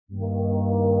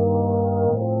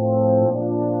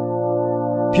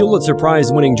Pulitzer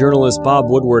Prize-winning journalist Bob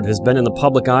Woodward has been in the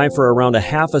public eye for around a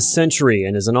half a century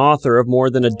and is an author of more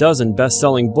than a dozen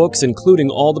best-selling books, including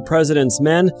All the President's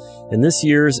Men and this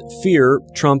year's Fear,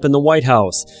 Trump in the White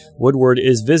House. Woodward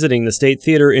is visiting the State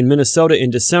Theater in Minnesota in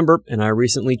December, and I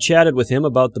recently chatted with him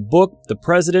about the book, the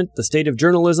president, the state of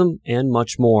journalism, and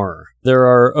much more. There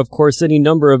are, of course, any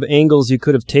number of angles you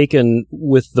could have taken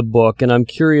with the book, and I'm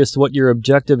curious what your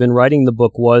objective in writing the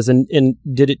book was, and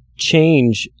did it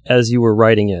change as you were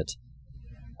writing it?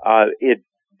 It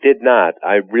did not.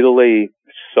 I really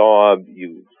saw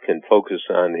you can focus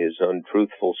on his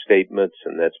untruthful statements,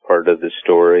 and that's part of the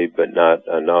story, but not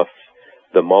enough.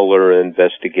 The Mueller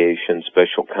investigation,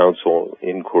 special counsel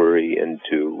inquiry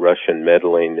into Russian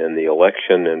meddling in the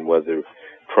election and whether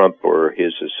Trump or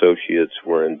his associates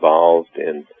were involved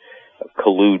in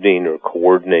colluding or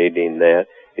coordinating that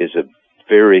is a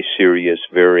very serious,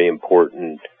 very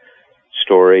important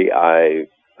story. I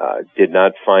did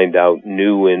not find out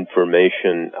new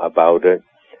information about it,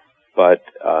 but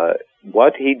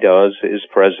what he does as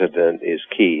president is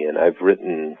key, and I've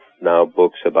written now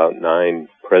books about 9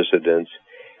 presidents,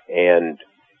 and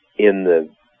in the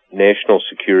national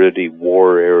security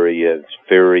war area, it's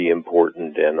very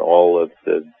important, and all of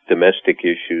the domestic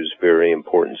issues very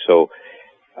important. So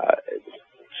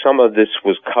some of this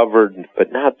was covered,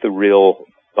 but not the real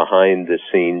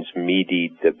behind-the-scenes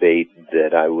meaty debate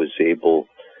that I was able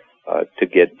to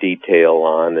get detail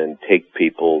on and take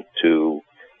people to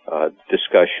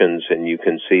discussions, and you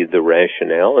can see the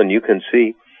rationale, and you can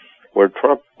see where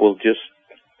Trump will just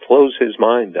close his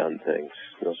mind on things.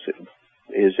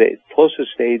 His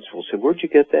closest aides will say, "Where'd you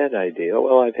get that idea?"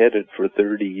 "Well, I've had it for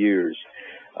 30 years.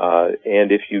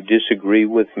 And if you disagree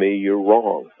with me, you're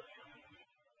wrong."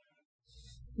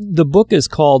 The book is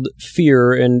called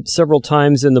Fear, and several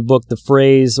times in the book, the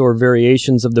phrase or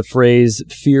variations of the phrase,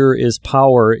 "fear is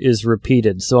power," is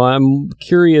repeated. So I'm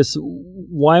curious,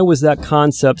 why was that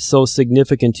concept so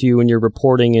significant to you in your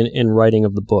reporting and writing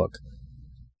of the book?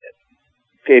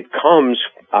 It comes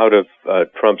out of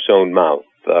Trump's own mouth.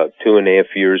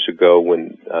 2.5 years ago,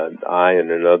 when I and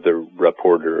another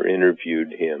reporter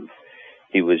interviewed him,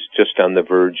 he was just on the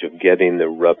verge of getting the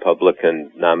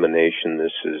Republican nomination.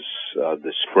 This is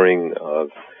the spring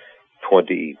of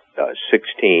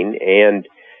 2016. And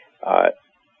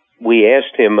we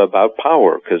asked him about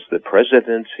power, because the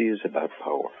presidency is about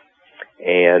power.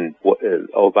 And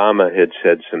Obama had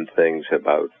said some things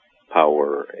about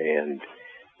power, and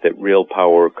that real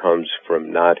power comes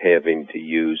from not having to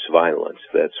use violence.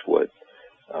 That's what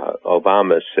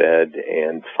Obama said.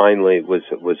 And finally, it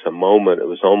was a moment, it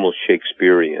was almost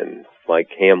Shakespearean,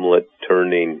 like Hamlet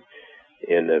turning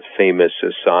in a famous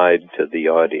aside to the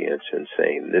audience and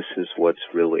saying, "This is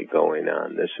what's really going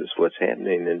on. This is what's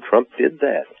happening." And Trump did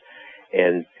that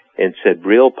and said,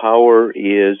 real power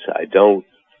is, I don't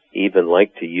even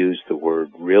like to use the word,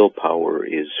 real power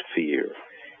is fear.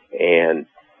 And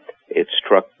it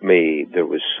struck me, there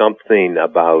was something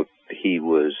about he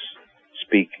was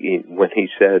speaking, when he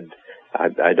said,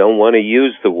 I don't want to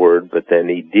use the word, but then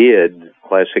he did,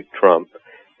 classic Trump.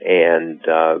 And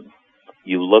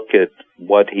you look at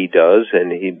what he does,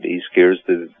 and he scares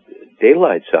the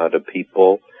daylights out of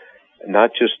people,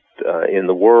 not just in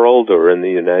the world or in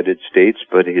the United States,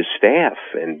 but his staff,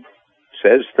 and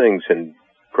says things and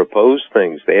propose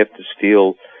things. They have to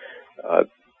steal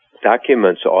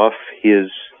documents off the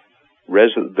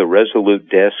Resolute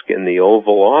desk in the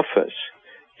Oval Office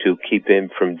to keep him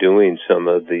from doing some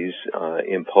of these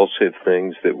impulsive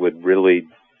things that would really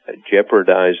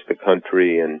jeopardize the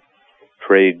country and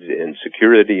trade and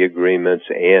security agreements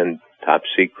and top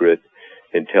secret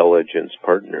intelligence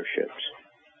partnerships.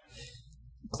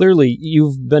 Clearly,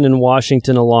 you've been in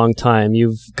Washington a long time.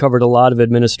 You've covered a lot of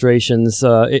administrations,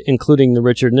 including the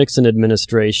Richard Nixon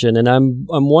administration. And I'm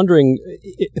wondering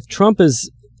if Trump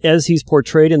is, as he's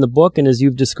portrayed in the book and as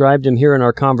you've described him here in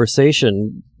our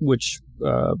conversation, which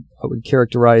I would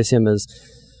characterize him as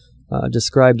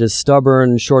described as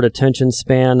stubborn, short attention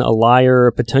span, a liar,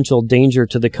 a potential danger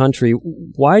to the country.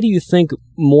 Why do you think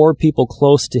more people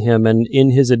close to him and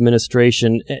in his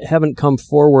administration haven't come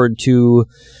forward to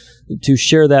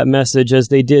share that message as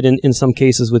they did in some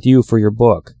cases with you for your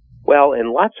book? Well,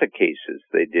 in lots of cases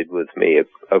they did with me.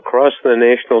 Across the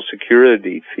national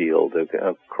security field,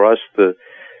 across the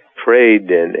trade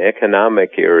and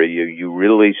economic area, you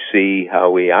really see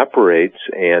how he operates.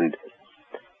 And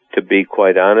to be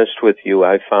quite honest with you,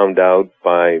 I found out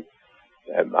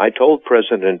I told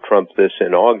President Trump this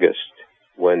in August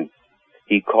when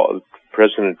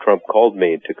President Trump called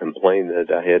me to complain that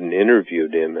I hadn't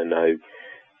interviewed him, and I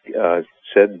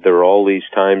said there are all these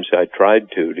times I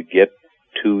tried to get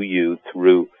to you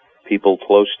through people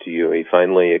close to you. He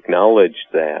finally acknowledged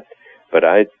that. But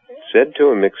I said to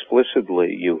him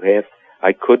explicitly,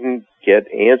 I couldn't get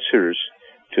answers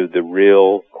to the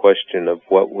real question of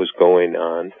what was going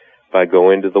on by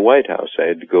going to the White House. I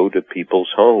had to go to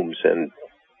people's homes, and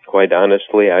quite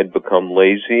honestly, I'd become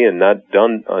lazy and not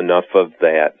done enough of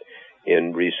that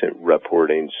in recent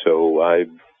reporting. So I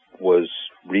was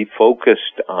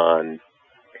refocused on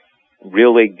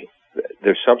really,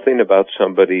 there's something about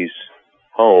somebody's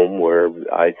home where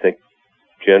I think,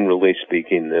 generally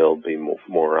speaking, they'll be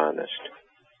more honest.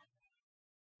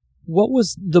 What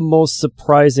was the most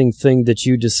surprising thing that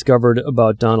you discovered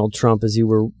about Donald Trump as you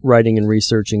were writing and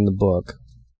researching the book?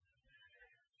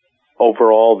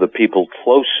 Overall, the people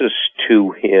closest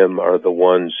to him are the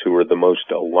ones who are the most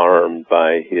alarmed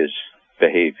by his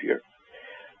behavior.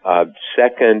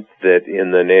 Second, that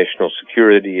in the national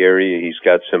security area, he's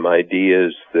got some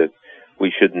ideas that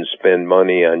we shouldn't spend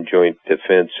money on joint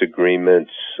defense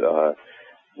agreements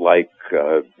like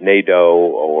NATO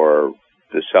or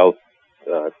the South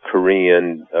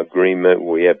Korean agreement.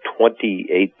 We have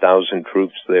 28,000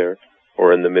 troops there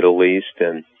or in the Middle East,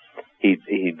 and he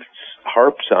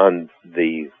harps on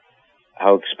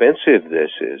how expensive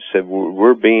this is. So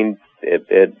we're being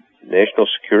at National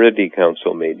Security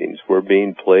Council meetings, we're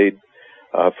being played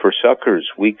for suckers.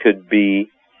 We could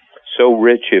be so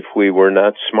rich if we were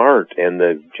not smart, and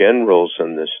the generals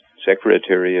and the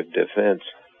Secretary of Defense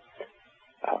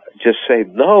just say,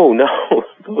 no,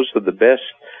 those are the best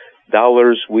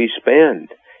dollars we spend,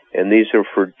 and these are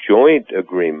for joint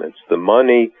agreements. The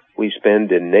money we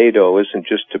spend in NATO isn't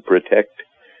just to protect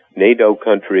NATO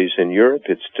countries in Europe,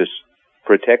 it's to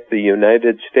protect the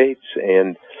United States.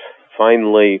 And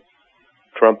finally,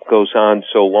 Trump goes on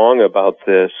so long about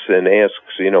this and asks,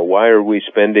 why are we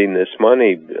spending this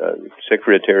money?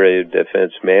 Secretary of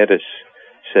Defense Mattis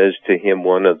says to him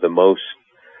one of the most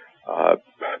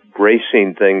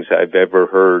bracing things I've ever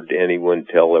heard anyone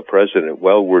tell a president.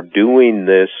 Well, we're doing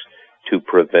this to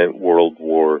prevent World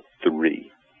War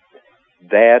III.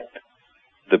 That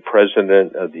the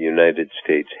President of the United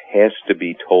States has to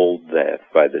be told that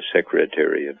by the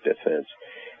Secretary of Defense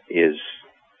is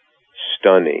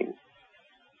stunning,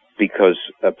 because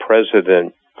a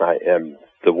president,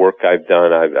 the work I've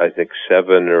done, I think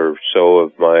 7 or so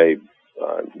of my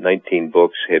 19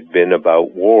 books have been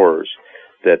about wars,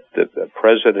 that the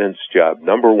president's job,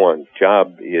 number one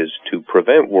job, is to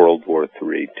prevent World War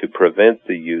III, to prevent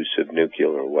the use of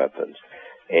nuclear weapons.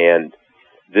 And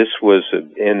this was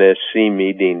an NSC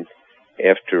meeting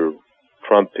after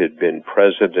Trump had been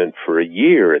president for a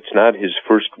year. It's not his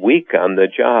first week on the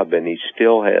job, and they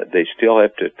still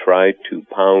have to try to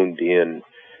pound in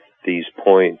these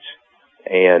points.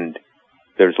 And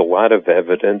there's a lot of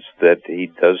evidence that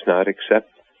he does not accept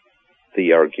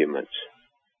the arguments.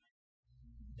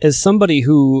 As somebody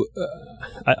who,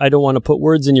 I don't want to put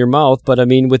words in your mouth, but I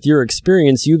mean, with your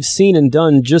experience, you've seen and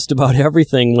done just about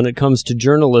everything when it comes to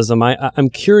journalism. I'm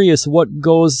curious what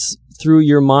goes through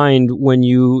your mind when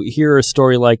you hear a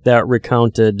story like that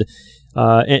recounted,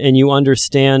 and you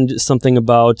understand something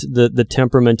about the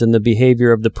temperament and the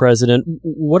behavior of the president.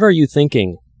 What are you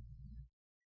thinking?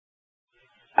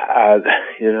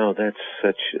 That's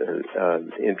such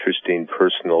an interesting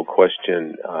personal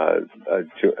question.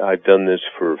 I've done this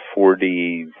for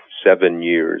 47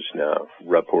 years now,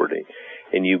 reporting,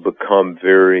 and you become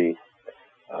very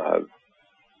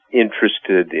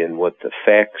interested in what the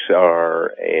facts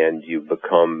are, and you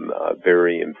become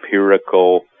very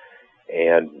empirical,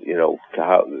 and,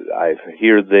 I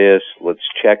hear this, let's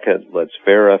check it, let's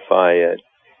verify it,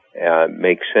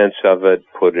 make sense of it,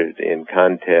 put it in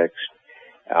context.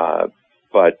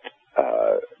 But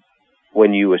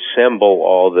when you assemble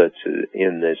all that's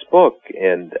in this book,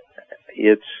 and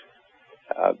it's,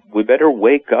 we better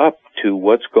wake up to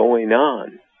what's going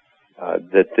on,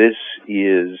 that this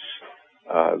is,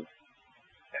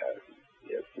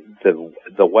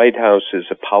 the White House is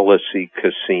a policy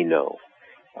casino.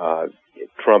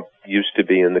 Trump used to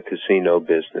be in the casino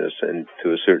business, and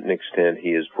to a certain extent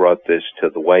he has brought this to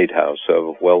the White House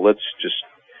of, well, let's just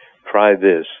try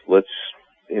this. Let's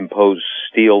impose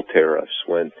steel tariffs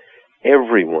when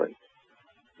everyone,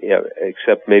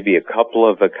 except maybe a couple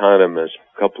of economists,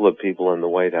 a couple of people in the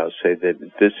White House say that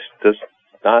this does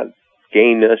not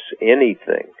gain us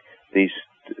anything. These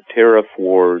tariff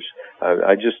wars,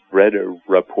 I just read a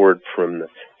report from the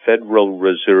Federal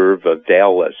Reserve of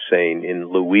Dallas saying in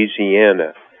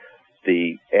Louisiana,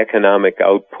 the economic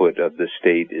output of the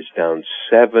state is down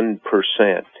 7%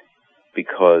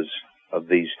 because of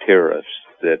these tariffs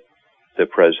that the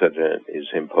president is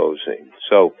imposing.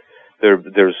 So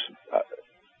there's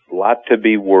a lot to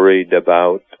be worried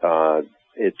about.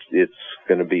 it's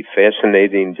going to be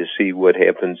fascinating to see what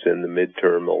happens in the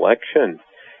midterm election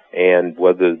and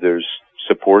whether there's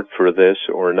support for this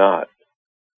or not.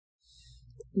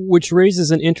 Which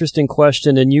raises an interesting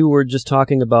question, and you were just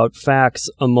talking about facts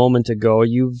a moment ago.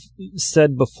 You've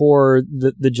said before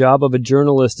that the job of a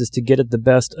journalist is to get at the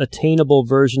best attainable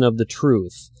version of the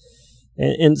truth.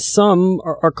 And some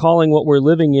are calling what we're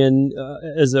living in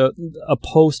as a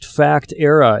post-fact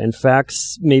era, and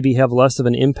facts maybe have less of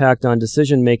an impact on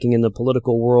decision-making in the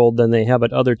political world than they have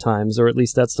at other times, or at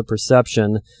least that's the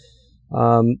perception.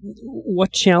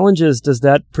 What challenges does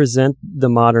that present the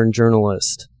modern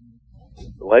journalist?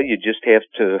 Well, you just have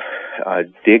to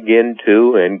dig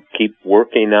into and keep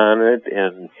working on it.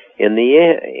 And in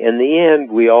the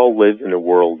end, we all live in a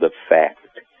world of fact.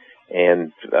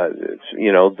 And,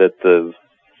 that the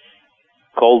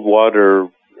cold water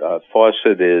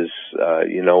faucet is,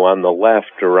 on the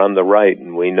left or on the right,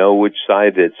 and we know which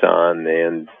side it's on,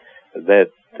 and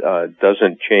that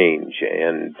doesn't change.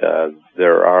 And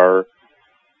there are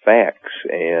facts.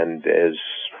 And as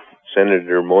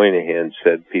Senator Moynihan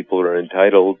said, people are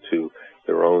entitled to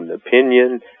their own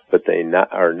opinion, but they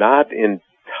are not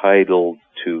entitled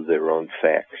to their own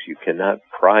facts. You cannot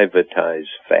privatize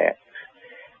facts.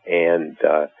 And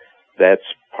that's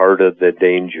part of the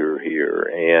danger here.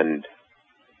 And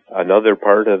another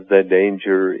part of the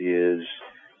danger is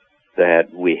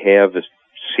that we have a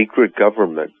secret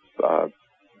government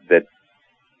that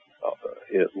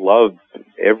loves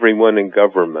everyone in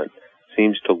government.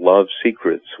 Seems to love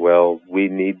secrets. Well, we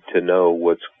need to know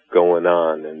what's going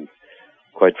on, and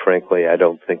quite frankly, I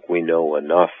don't think we know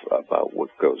enough about what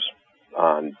goes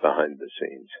on behind the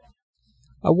scenes.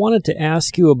 I wanted to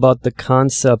ask you about the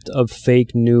concept of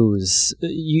fake news.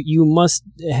 You must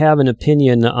have an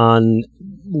opinion on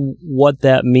what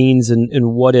that means and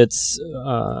what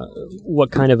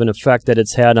what kind of an effect that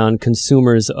it's had on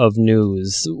consumers of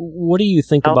news. What do you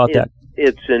think about that?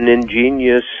 It's an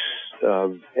ingenious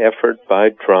effort by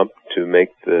Trump to make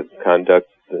the conduct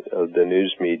of the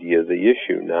news media the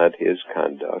issue, not his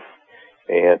conduct.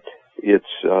 And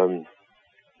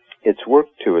it's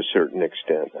worked to a certain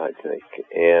extent, I think.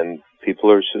 And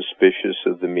people are suspicious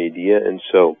of the media, and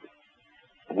so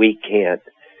we can't,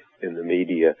 in the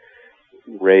media,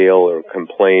 rail or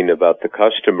complain about the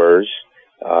customers.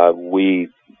 We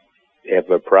have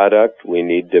a product. We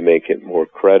need to make it more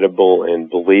credible and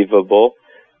believable.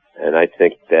 And I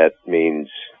think that means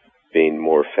being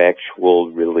more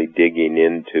factual, really digging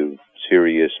into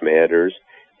serious matters,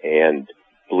 and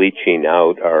bleaching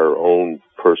out our own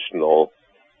personal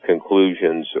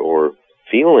conclusions or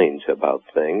feelings about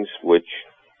things, which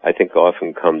I think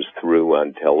often comes through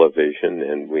on television,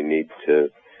 and we need to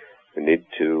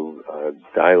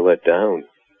dial it down.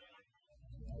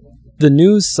 The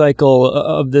news cycle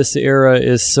of this era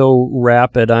is so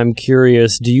rapid. I'm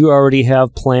curious, do you already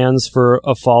have plans for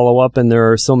a follow-up? And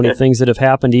there are so many things that have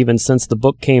happened even since the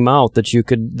book came out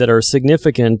that are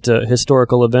significant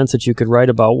historical events that you could write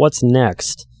about. What's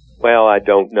next? Well, I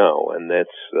don't know. And that's,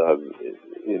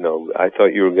 I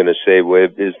thought you were going to say, well,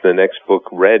 is the next book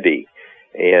ready?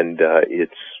 And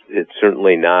it's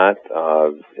certainly not.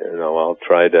 I'll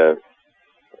try to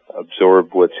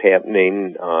absorb what's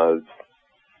happening.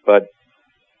 But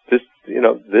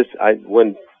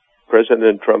when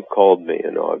President Trump called me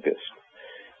in August,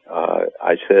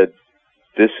 I said,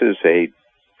 this is a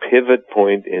pivot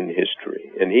point in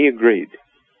history. And he agreed.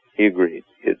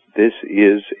 This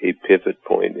is a pivot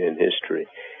point in history.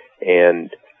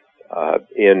 And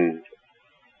in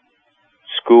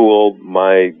school,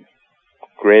 my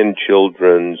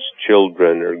grandchildren's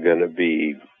children are going to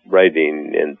be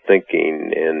writing and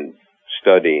thinking and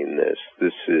studying this.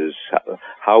 This is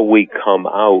how we come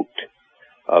out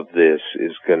of this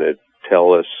is going to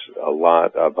tell us a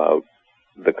lot about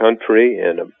the country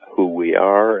and who we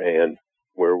are and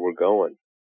where we're going.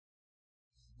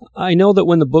 I know that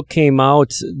when the book came out,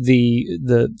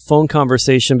 the phone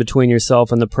conversation between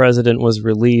yourself and the president was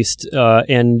released,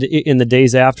 and in the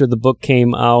days after the book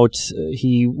came out,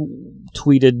 he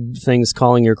tweeted things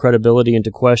calling your credibility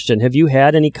into question. Have you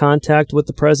had any contact with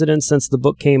the president since the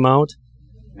book came out?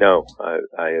 No,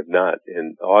 I have not.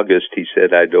 In August, he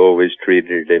said I'd always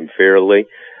treated him fairly.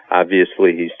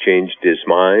 Obviously, he's changed his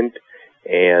mind,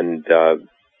 and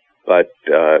but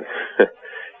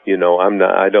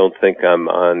I don't think I'm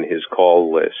on his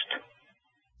call list.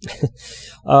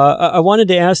 I wanted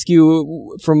to ask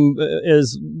you, from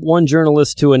as one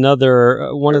journalist to another,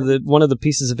 one of the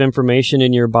pieces of information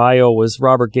in your bio was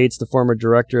Robert Gates, the former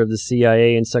director of the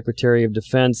CIA and Secretary of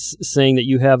Defense, saying that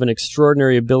you have an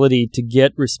extraordinary ability to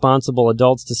get responsible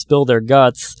adults to spill their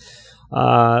guts.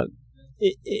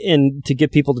 and to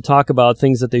get people to talk about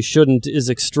things that they shouldn't is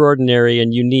extraordinary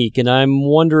and unique. And I'm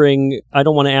wondering, I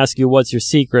don't want to ask you what's your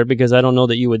secret because I don't know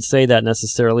that you would say that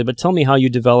necessarily, but tell me how you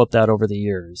developed that over the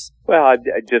years. Well, I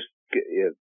just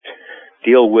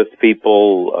deal with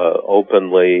people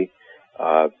openly,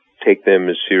 take them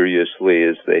as seriously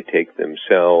as they take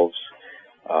themselves,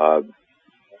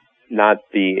 not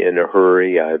be in a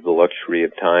hurry. I have the luxury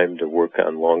of time to work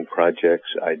on long projects.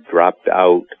 I dropped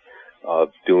out of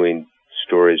doing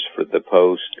stories for the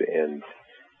Post and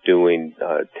doing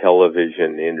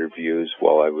television interviews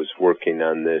while I was working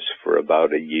on this for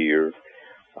about a year.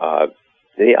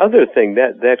 The other thing,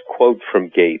 that quote from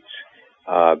Gates,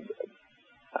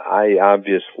 I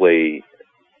obviously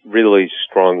really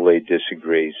strongly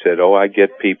disagree. He said, I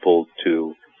get people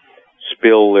to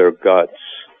spill their guts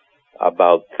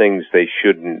about things they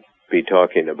shouldn't be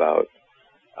talking about.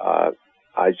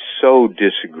 I so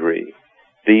disagree.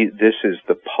 This is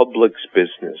the public's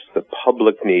business. The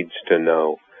public needs to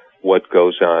know what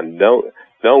goes on. No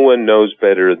one knows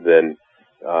better than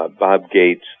Bob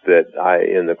Gates that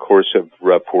in the course of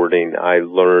reporting, I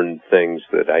learned things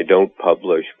that I don't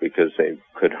publish because they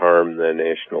could harm the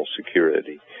national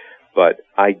security. But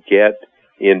I get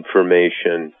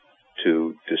information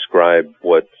to describe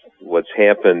what's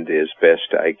happened as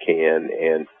best I can,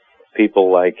 and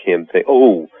people like him think,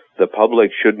 the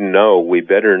public shouldn't know. We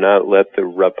better not let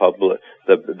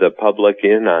the public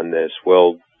in on this.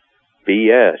 Well,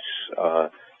 BS.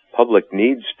 Public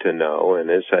needs to know,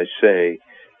 and as I say,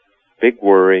 big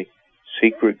worry,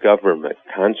 secret government,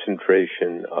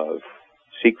 concentration of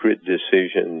secret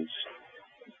decisions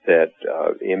that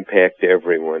impact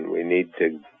everyone. We need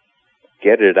to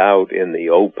get it out in the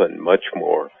open much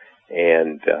more.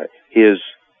 And his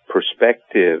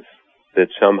perspective that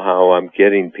somehow I'm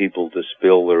getting people to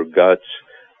spill their guts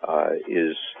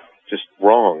is just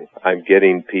wrong. I'm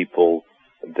getting people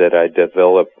that I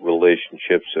develop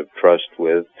relationships of trust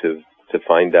with to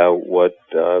find out what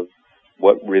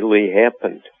really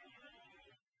happened.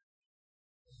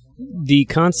 The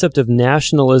concept of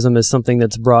nationalism is something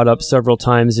that's brought up several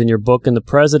times in your book, and the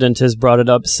president has brought it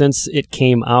up since it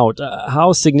came out.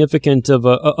 How significant of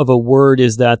a word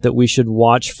is that we should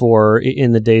watch for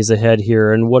in the days ahead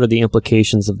here, and what are the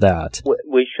implications of that?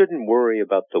 We shouldn't worry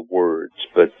about the words,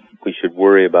 but we should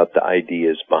worry about the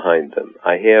ideas behind them.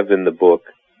 I have in the book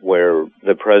where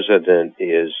the president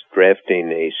is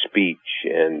drafting a speech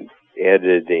and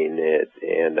editing it,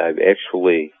 and I've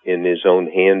actually, in his own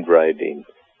handwriting,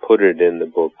 put it in the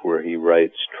book where he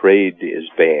writes, trade is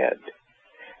bad.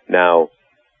 Now,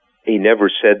 he never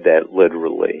said that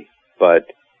literally, but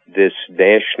this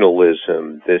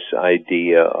nationalism, this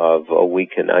idea of, we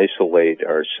can isolate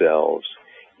ourselves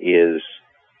is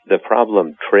the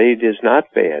problem. Trade is not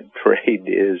bad. Trade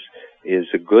is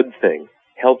a good thing.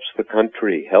 Helps the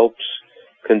country, helps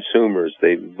consumers.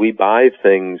 We buy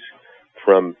things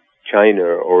from China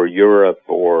or Europe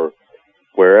or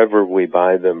wherever we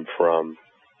buy them from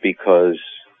because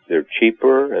they're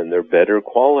cheaper and they're better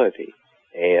quality.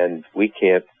 And we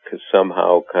can't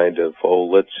somehow kind of,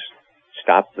 let's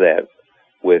stop that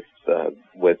with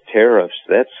tariffs.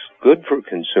 That's good for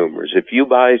consumers. If you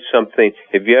buy something,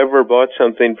 have you ever bought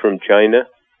something from China?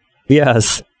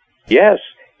 Yes. Yes.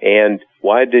 And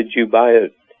why did you buy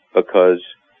it? Because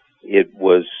it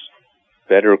was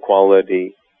better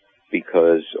quality,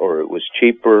 or it was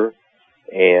cheaper.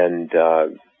 And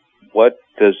what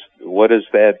does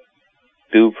that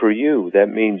do for you? That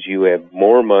means you have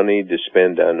more money to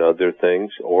spend on other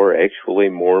things, or actually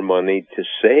more money to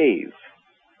save.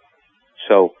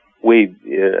 So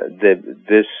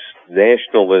this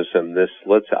nationalism,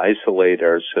 let's isolate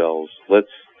ourselves,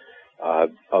 let's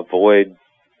avoid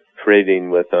trading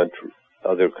with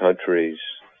other countries,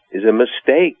 is a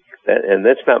mistake. And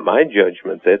that's not my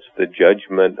judgment. That's the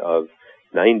judgment of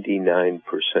 99%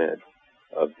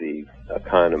 of the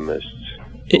economists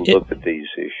who look at these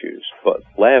issues. But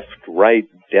left, right,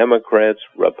 Democrats,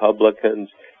 Republicans,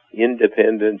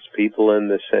 independents, people in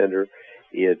the center,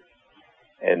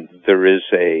 and there is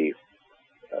a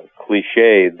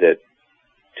cliche that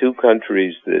two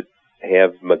countries that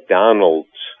have McDonald's,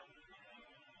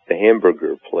 the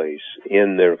hamburger place,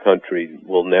 in their country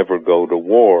will never go to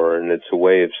war. And it's a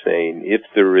way of saying if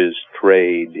there is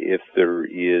trade, if there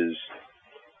is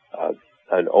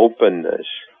an openness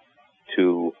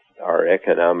to our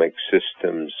economic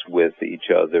systems with each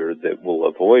other, that will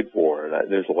avoid war. And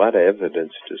there's a lot of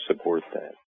evidence to support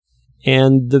that.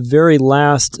 And the very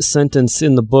last sentence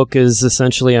in the book is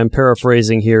essentially, I'm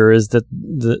paraphrasing here, is that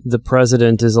the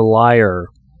president is a liar.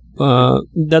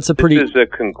 That's a pretty... This is a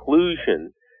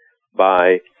conclusion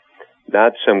by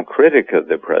not some critic of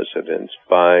the president's,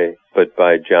 but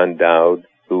by John Dowd,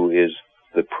 who was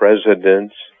the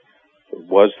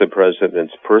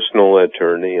president's personal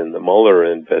attorney in the Mueller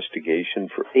investigation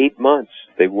for 8 months.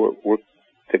 They worked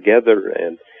together,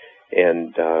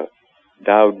 and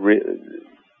Dowd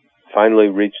finally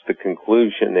reached the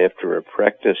conclusion after a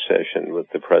practice session with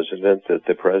the president that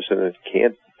the president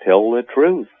can't tell the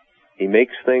truth. He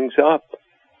makes things up.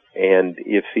 And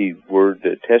if he were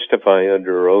to testify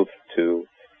under oath to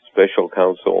Special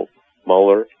Counsel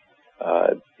Mueller,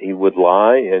 he would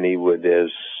lie, and he would, as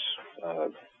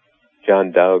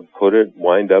John Dowd put it,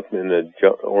 wind up in an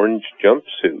orange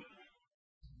jumpsuit.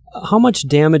 How much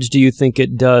damage do you think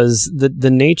it does, the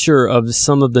nature of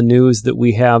some of the news that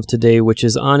we have today, which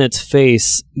is on its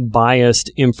face biased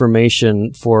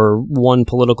information for one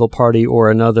political party or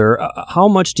another? How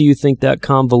much do you think that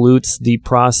convolutes the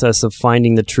process of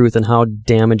finding the truth, and how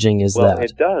damaging is that? Well,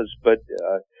 it does, but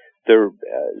the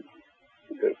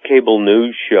cable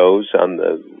news shows on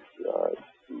the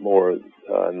more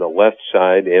on the left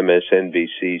side,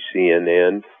 MSNBC,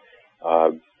 CNN,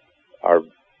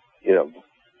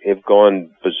 have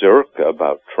gone berserk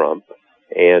about Trump,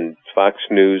 and Fox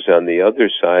News on the other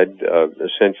side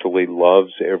essentially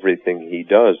loves everything he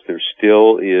does. There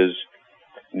still is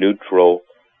neutral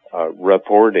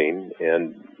reporting,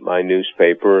 and my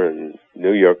newspaper and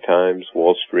New York Times,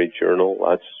 Wall Street Journal,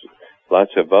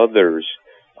 lots of others,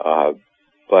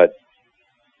 but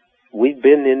we've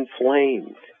been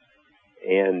inflamed,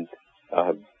 and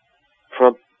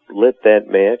Trump lit that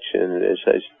match, and as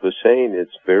I was saying,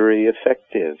 it's very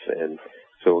effective, and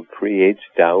so it creates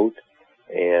doubt,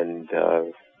 and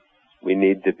we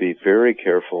need to be very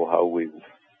careful how we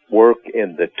work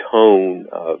and the tone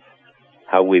of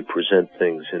how we present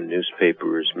things in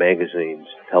newspapers, magazines,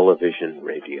 television,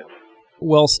 radio.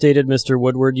 Well stated, Mr.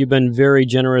 Woodward. You've been very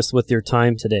generous with your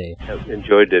time today. I've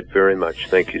enjoyed it very much.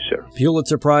 Thank you, sir.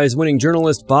 Pulitzer Prize-winning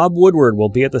journalist Bob Woodward will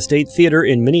be at the State Theater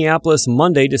in Minneapolis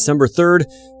Monday, December 3rd.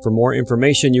 For more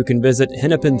information, you can visit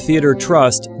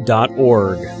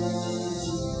hennepintheatertrust.org.